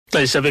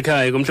Xesha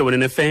bekhaya kumhlobo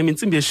ne-FM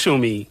intsimbi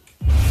yeshumi.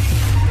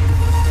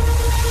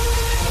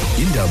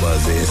 Indaba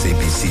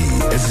ze-SABC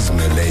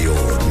ezizimeleyo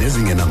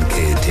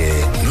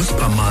nezingenamkhethe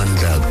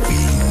nosiphamandla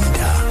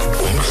kwinda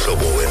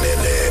umhlobo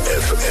wenene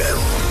FM.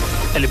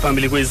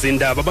 Eliphambili kwezi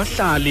ndaba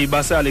abahlali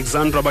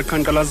base-Alexanra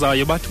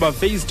abaqhankqalazayo bathi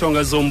bave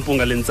izithonga zompu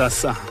ngale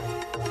ntsasa.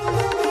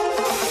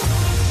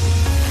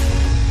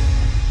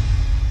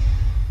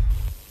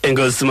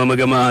 Enkosi mama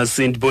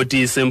kaMasi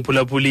ndibotise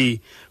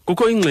mphulaphuli.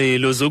 Kukho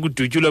iingxelo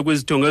zokudutyulwa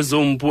kwezithonga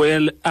zompu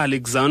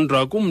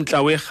Alexanra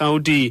kuMntla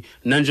weGauti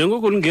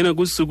nanjengoko lungena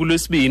kusuku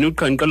lwesibini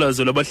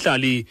uqhankqalazo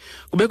lwabahlali.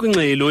 Kubekho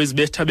iingxelo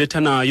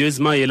ezibethabethanayo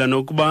ezimayela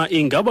nokuba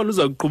ingaba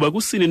luza kuqhuba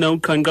kusini na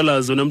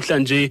uqhankqalazo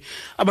namhlanje.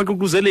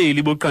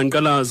 Abaququzeleli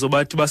boqhankqalazo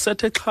bathi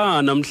basethe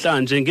xha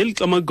namhlanje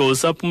ngelixa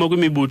amagosa aphuma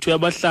kwimibutho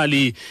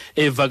yabahlali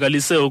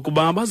evakalise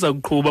ukuba baza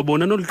kuqhuba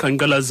bona nolu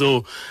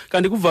qhankqalazo.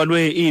 Kanti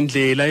kuvalwe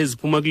iindlela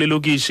eziphuma kule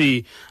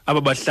lokishi.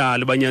 Aba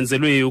bahlali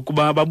banyanzelwe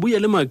ukuba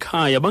babuyele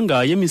emakhaya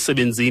bangayi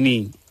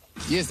emisebenzini.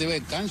 Yes, there were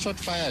gunshot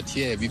fired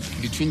here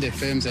between the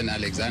firms and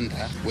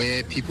Alexandra,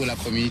 where people are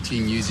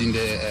commuting using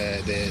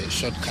the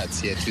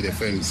shortcuts here to the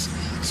firms.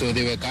 So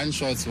there were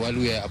gunshots while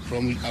we were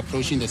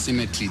approaching the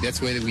cemetery.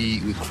 That's where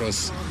we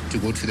crossed to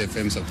go to the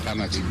firms of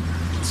Kukho.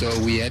 So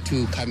we had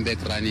to come back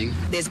running.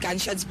 There's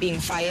gunshots being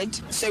fired.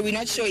 So we're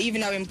not sure,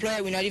 even our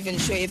employer, we're not even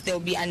sure if they'll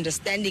be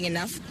understanding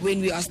enough when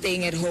we are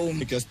staying at home.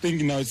 I just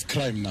think now it's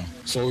crime now.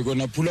 So we're going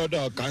to pull out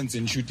our guns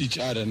and shoot each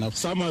other now.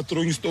 Some are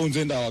throwing stones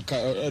at our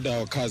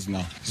cars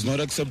now. It's not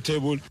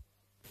acceptable.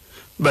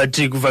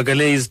 Bathi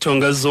kuvakale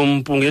izithonga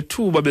zompu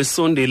ngethuba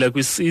besondela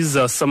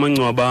kwisiza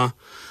samangcwaba.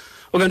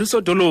 Okanti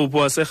usodolophu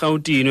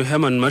waseGautini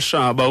uHerman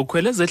Mashaba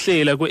ukhweleze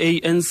ehlela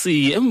kwe-ANC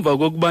emva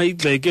kokuba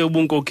igxeke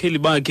ubunkokheli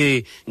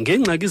bakhe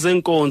ngengxaki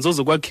zenkonzo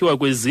zokwakhiwa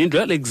kwezindlu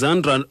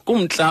e-Alexanra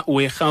kuMntla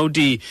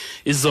weGauti.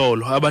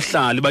 Izolo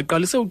abahlali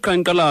baqalise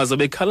uqhankqalazo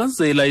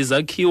bekhalazela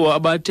izakhiwo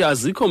abathi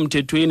azikho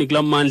mthethweni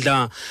kula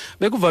mandla.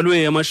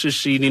 Bekuvalwe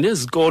amashishini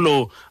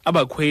nezikolo,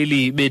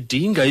 abakhweli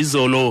bedinga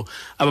izolo.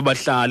 Aba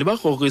bahlali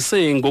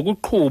bagrogrise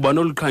ngokuqhuba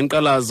nolu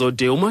qhankqalazo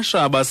de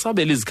uMashaba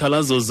sabela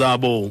izikhalazo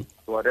zabo.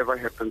 Whatever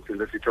happens in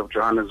the city of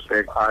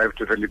Johannesburg, I have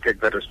to really take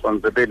that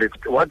responsibility.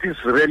 What is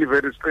really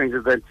very strange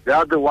is that they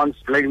are the ones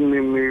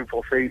blaming me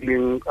for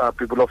failing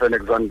people of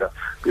Alexander,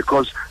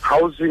 because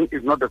housing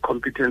is not the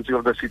competency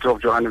of the city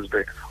of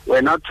Johannesburg.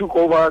 When I took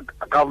over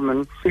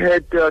government, we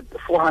had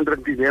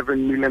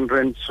 411 million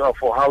rents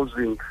for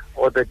housing,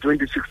 or the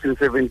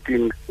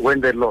 2016-17 when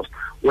they lost.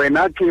 When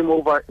I came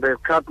over, they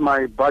cut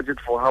my budget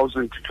for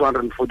housing to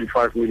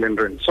 245 million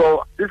rand.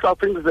 So these are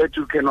things that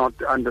you cannot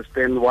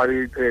understand why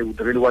they would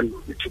really want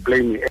to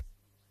blame me.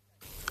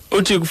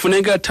 Uthi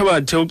kufuneka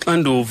thabathe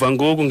uxanduva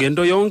ngoku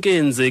ngento yonke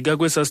enzeka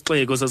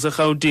kwesasixeko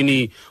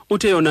saseGautini.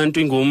 Uthe yona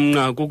nto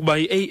ingumnqa kukuba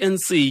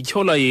i-ANC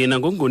ityhola yena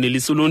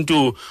ngokungonelisa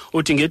uluntu.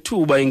 Uthi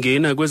ngethuba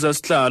ingena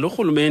kwesasihlalo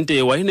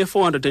urhulumente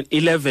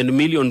wayene-411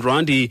 million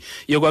randi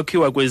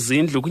yokwakhiwa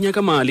kwezindlu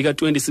kunyaka-mali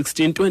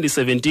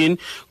ka-2016-2017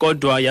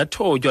 kodwa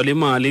yathotywa le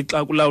mali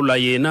xa kulawula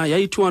yena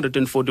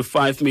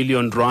yayi-245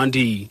 million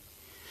randi.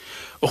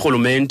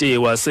 Urhulumente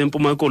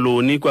waseMpuma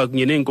Koloni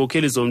kwakunye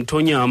neenkokheli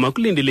zomthonyama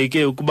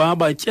kulindeleke ukuba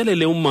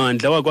batyelele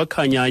ummandla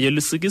wakwakhanyayo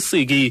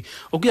lusikisiki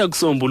ukuya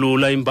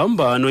kusombulula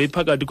imbambano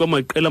ephakathi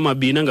kwamaqela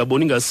amabini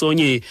angaboni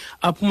ngasonye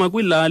aphuma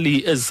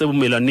kwilali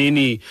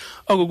ezisebumelaneni.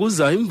 Oko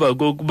kuza emva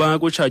kokuba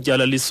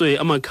kutshatyalaliswe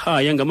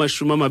amakhaya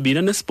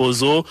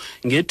ngama-28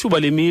 ngethuba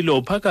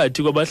lemilo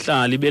phakathi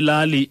kwabahlali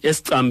belali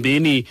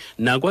esicambeni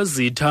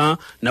nakwazitha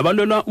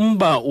nabalwela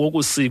umba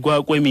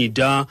wokusikwa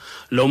kwemida.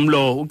 Lo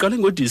mlo uqale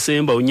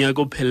ngoDisemba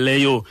unyaka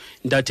opheleyo.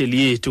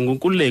 Intatheli yethu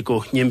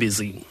nguNkululeko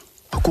Nyembezi.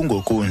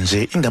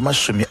 Kungokunje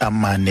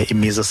ingama-40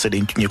 imizi asele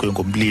intunyekwe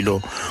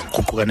ngomlilo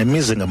kuquka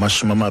nemizi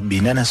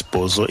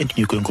engama-28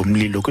 entunyekwe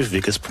ngomlilo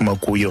kwiveki esiphuma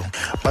kuyo.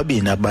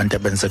 Babini abantu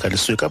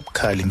abenzakaliswe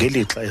kabukhali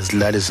ngelixa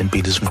izilali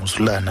ezimbili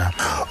zingquzulana.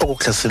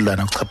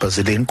 Okuhlaselana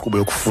kuchaphazele inkqubo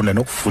yokufunda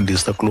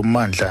nokufundisa kulo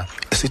mmandla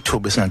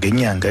isithuba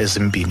esingangenyanga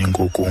ezimbini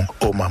ngoku.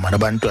 Oomama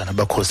nabantwana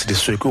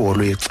bakhoseliswe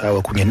kwiholo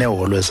yecawa kunye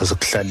neholo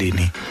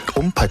ezasekuhlaleni.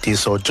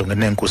 Umphathiswa ojongene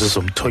neenkosi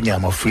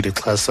zomthonyama ufile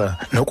xhasa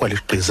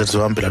nokwaliqhiza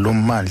lizohambela lo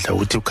mmandla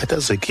uthi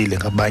ukhathazekile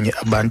ngabanye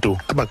abantu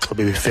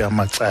abaxhobe befe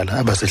amacala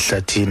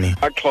abasehlathini.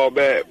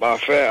 Baxhobe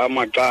bafe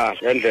amacala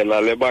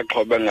ngendlela le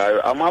baxhobe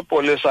ngayo.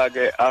 Amapolisa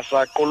ke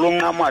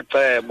asaqulunqa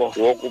amacebo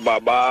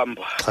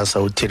wokubabamba.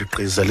 Xhasa uthi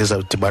liqhiza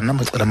lizawudibana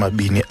namacala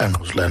amabini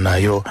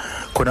angquzulanayo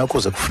khona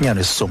ukuze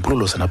kufunyanwe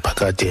isisombululo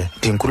sanaphakade.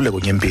 Ndinkululeko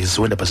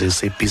Nyembezi weendaba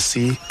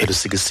ze-SABC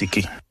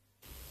elusikisiki.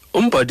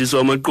 Umphathiswa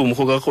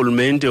wamaqumrhu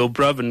karhulumente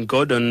uBraven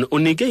Gordon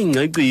unike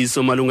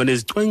ingcaciso malunga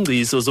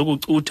nezicwangciso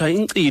zokucutha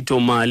inkcitho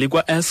mali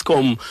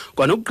kwa-Eskom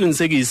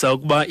kwanokuqinisekisa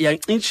ukuba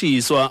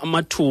yancitshiswa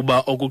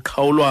amathuba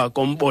okuqhawulwa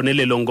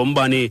kombonelelo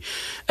ngombane.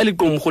 Eli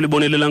qumrhu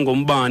libonelela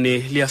ngombane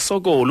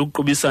liyasokola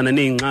ukuqubisana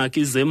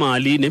neengxaki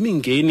zemali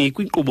nemingeni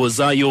kwinkqubo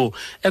zayo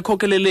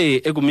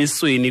ekhokelele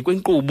ekumisweni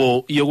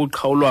kwenkqubo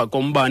yokuqhawulwa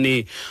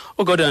kombane.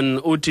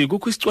 uGordon uthi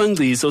kukho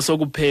isicwangciso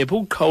sokuphepha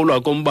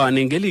ukuqhawulwa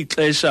kombane ngeli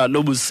xesha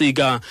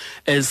lobusika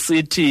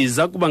esithi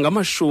zakuba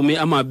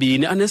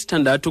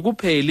ngamashumi-26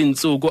 kuphela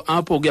iintsuku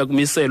apho kuya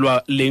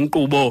kumiselwa le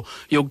nkqubo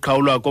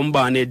yokuqhawulwa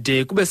kombane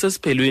de kube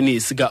sesiphelweni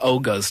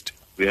sika-August.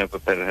 We have a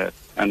better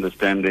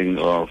understanding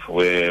of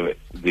where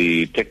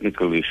the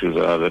technical issues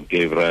are that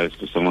gave rise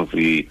to some of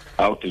the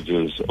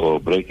outages or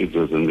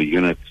breakages in the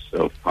units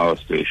of power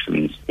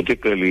stations,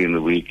 particularly in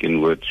the week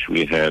in which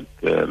we had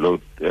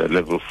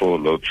level 4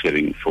 load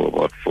shedding for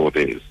about 4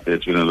 days.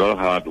 There's been a lot of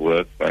hard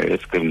work by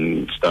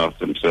Eskom staff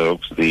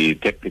themselves, the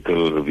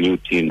technical review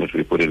team that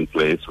we put in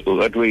place. So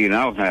what we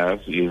now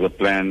have is a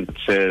plan that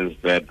says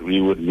that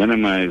we would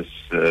minimize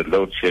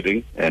load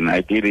shedding, and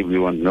ideally we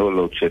want no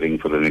load shedding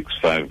for the next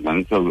 5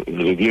 months. So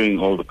reviewing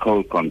all the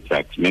coal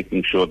contracts,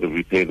 making sure that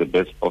we pay the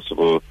best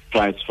possible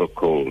price for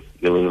coal.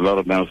 There was a lot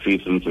of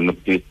malfeasance in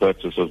the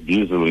purchase of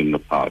diesel in the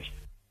past.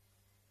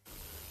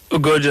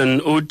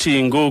 uGordon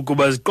uthi ngoku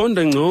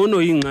baziqonda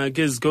ngcono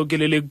ingxaki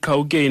ezikhokelele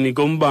ekuqhawukeni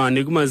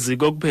kombane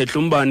kumaziko okuphehla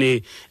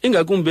umbane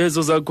ingakumbi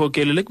ezo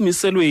zakhokelele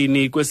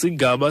kumiselweni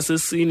kwesigaba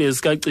sesine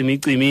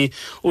sikacimicimi.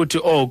 Uthi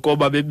oko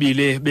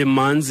babebile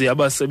bemanzi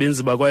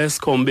abasebenzi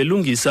bakwa-Eskom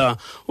belungisa.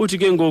 Uthi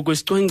ke ngoku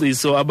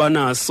isicwangciso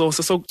abanaso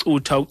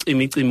sesokucutha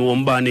ucimicimi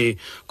wombane.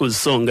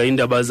 Kuzisonga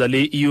indaba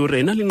zale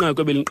iyure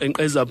nalinqaku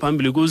ebelinkqenkqeza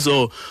phambili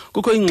kuzo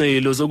kukho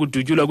iingxelo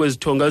zokudutyulwa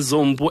kwezithonga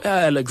zompu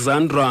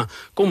Alexanra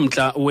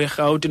kuMntla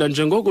weGauti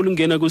nanjengoko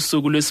lungena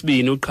kusuku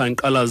lwesibini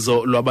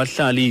uqhankqalazo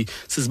lwabahlali.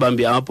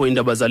 Sizibambe apho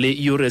indaba zale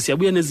iyure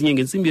siyabuya nezinye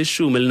ngentsimbi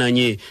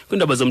ye-11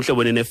 kwindaba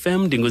zomhlobo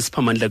ne-FM.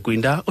 Ndingusiphamandla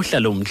Gwinda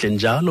ohlala umhle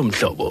njalo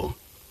mhlobo.